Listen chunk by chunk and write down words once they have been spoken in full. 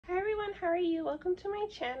are you? Welcome to my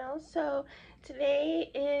channel. So today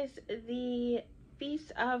is the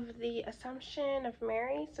feast of the Assumption of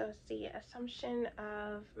Mary. So it's the Assumption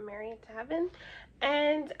of Mary into heaven.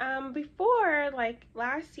 And before, like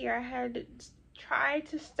last year, I had tried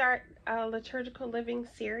to start a liturgical living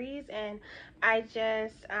series, and I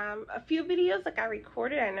just a few videos like I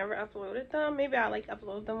recorded, I never uploaded them. Maybe I'll like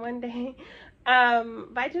upload them one day.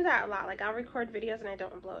 But I do that a lot. Like I'll record videos and I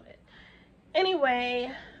don't upload it. Anyway,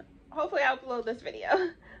 hopefully I'll upload this video.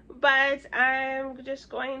 But I'm just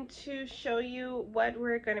going to show you what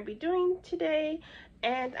we're going to be doing today.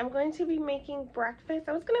 And I'm going to be making breakfast.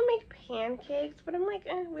 I was going to make pancakes, but I'm like,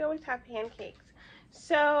 we always have pancakes.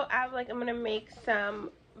 So I'm going to make some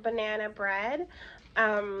banana bread.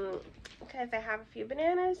 Because I have a few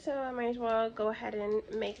bananas, so I might as well go ahead and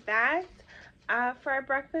make that. For our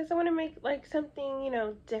breakfast, I want to make like something, you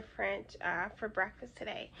know, different for breakfast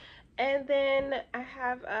today. And then I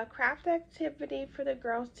have a craft activity for the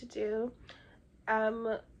girls to do.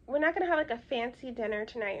 We're not going to have like a fancy dinner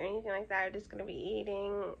tonight or anything like that. We're just going to be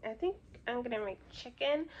eating, I think I'm going to make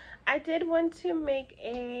chicken. I did want to make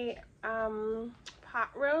a pot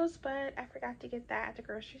roast, but I forgot to get that at the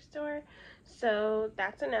grocery store. So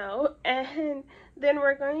that's a no. And then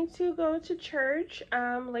we're going to go to church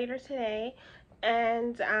later today.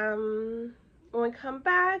 And when we come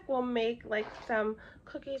back, we'll make like some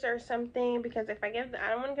cookies or something, because if I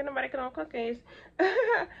don't want to get nobody no cookies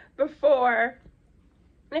before.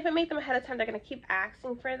 And if I make them ahead of time, they're going to keep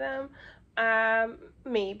asking for them.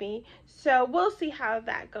 Maybe. So we'll see how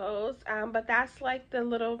that goes. But that's like the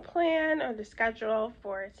little plan or the schedule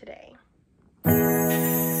for today.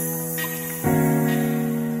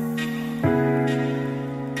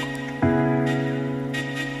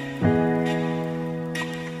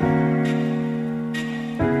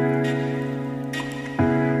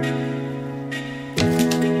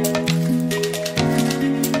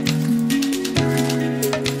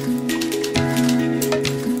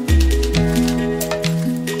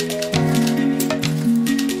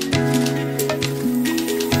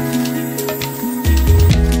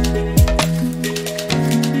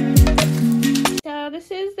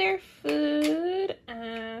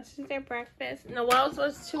 Their breakfast. Noelle's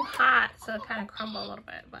was too hot, so it kind of crumbled a little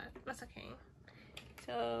bit, but that's okay.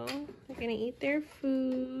 So they're gonna eat their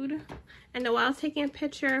food, and Noelle's taking a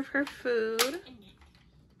picture of her food.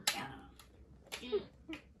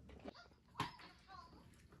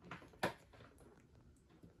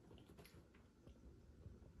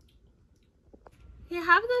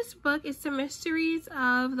 I have this book. It's the Mysteries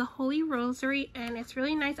of the Holy Rosary, and it's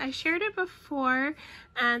really nice. I shared it before,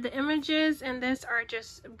 and the images in this are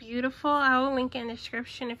just beautiful. I will link in the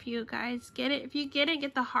description if you guys get it. If you get it,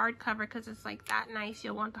 get the hardcover, because it's like that nice.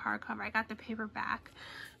 You'll want the hardcover. I got the paperback.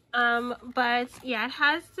 But yeah, it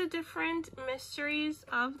has the different mysteries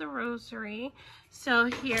of the Rosary. So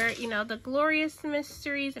here, you know, the glorious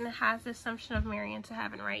mysteries, and it has the Assumption of Mary into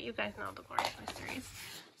heaven, right? You guys know the glorious mysteries.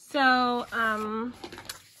 So, I'm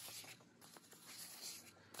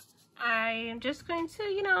just going to,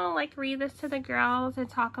 you know, like read this to the girls and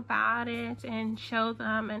talk about it and show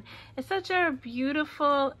them. And it's such a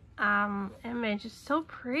beautiful image. It's so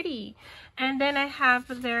pretty. And then I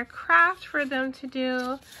have their craft for them to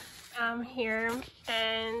do here.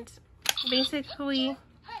 And basically,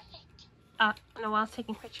 Noelle's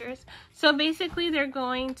taking pictures. So basically, they're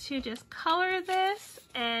going to just color this,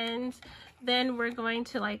 and then we're going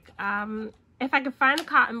to like, if I can find the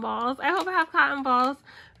cotton balls, I hope I have cotton balls,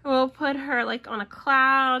 we'll put her like on a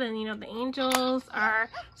cloud, and you know, the angels are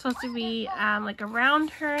supposed to be like around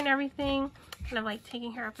her and everything, kind of like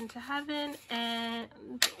taking her up into heaven, and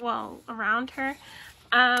well, around her.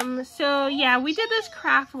 So yeah, we did this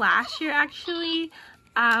craft last year actually,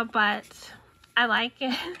 but I like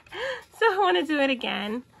it. So I want to do it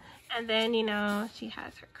again. And then, you know, she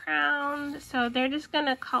has her crown. So they're just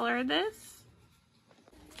gonna color this.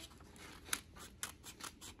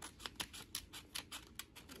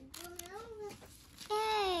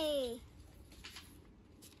 Yay!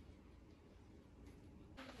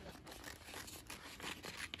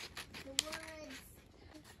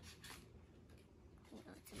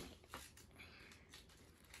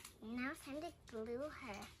 Now it's time to glue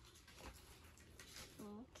her.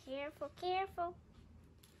 Careful, careful.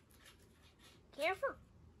 Careful.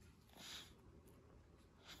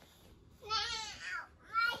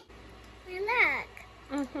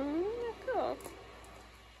 Look. Cool.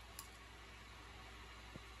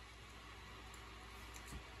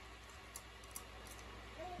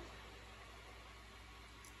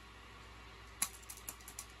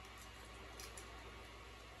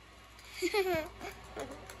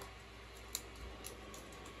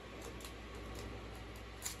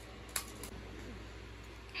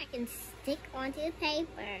 can stick onto the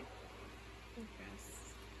paper. Oh,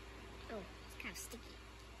 gross. Oh, it's kind of sticky.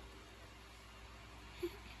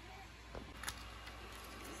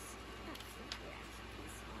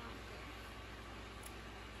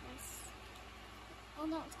 Oh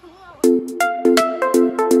no, it's coming out.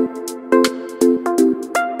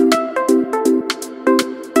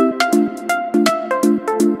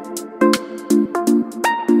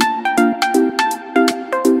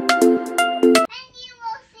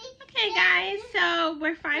 Okay guys, so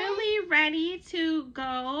we're finally ready to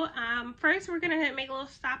go. First we're gonna make a little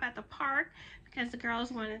stop at the park because the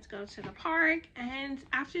girls wanted to go to the park, and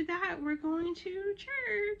after that we're going to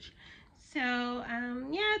church. So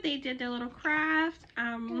yeah, they did their little craft.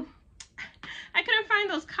 I couldn't find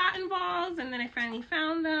those cotton balls, and then I finally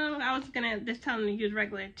found them. I was gonna just tell them to use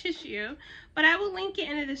regular tissue, but I will link it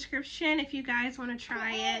in the description if you guys want to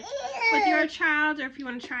try it with your child, or if you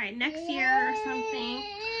want to try it next year or something.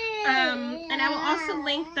 And I will also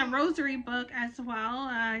link the rosary book as well.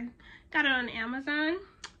 I got it on Amazon,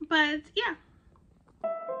 but yeah.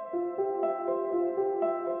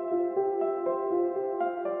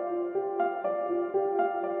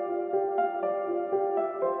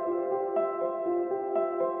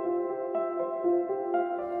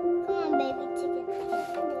 Come on, baby chicken.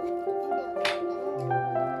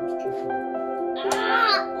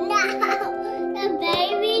 Ah, no! The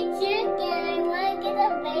baby chicken. I want to get the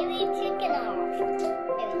baby chicken off.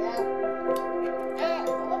 There we go.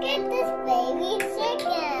 Look at this baby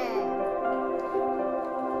chicken.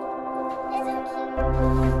 Isn't cute?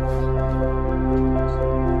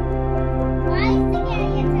 Why is the guy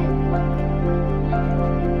here?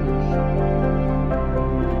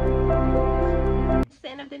 It's the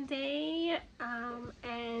end of the day,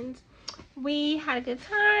 and we had a good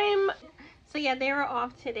time. So yeah, they were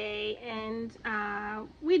off today, and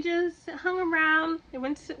we just hung around. We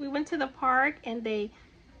went to the park, and they,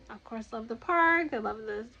 of course, love the park. They love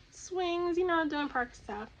the swings, you know, doing park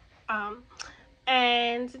stuff.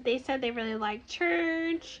 And they said they really like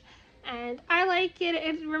church, and I like it.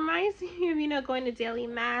 It reminds me of, you know, going to daily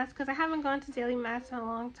mass, because I haven't gone to daily mass in a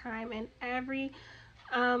long time, and every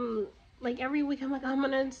week I'm like, I'm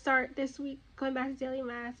gonna start this week going back to daily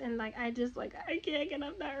mass, and like I can't get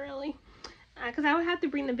up that early because I would have to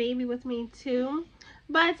bring the baby with me too.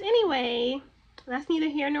 But anyway, that's neither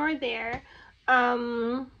here nor there.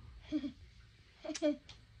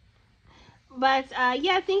 But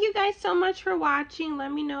yeah, thank you guys so much for watching.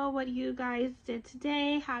 Let me know what you guys did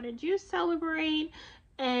today. How did you celebrate?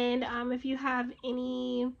 And if you have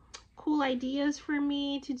any cool ideas for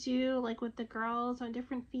me to do, like with the girls on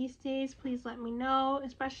different feast days, please let me know,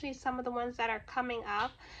 especially some of the ones that are coming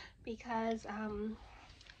up, because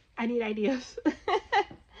I need ideas.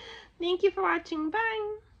 Thank you for watching.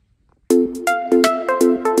 Bye.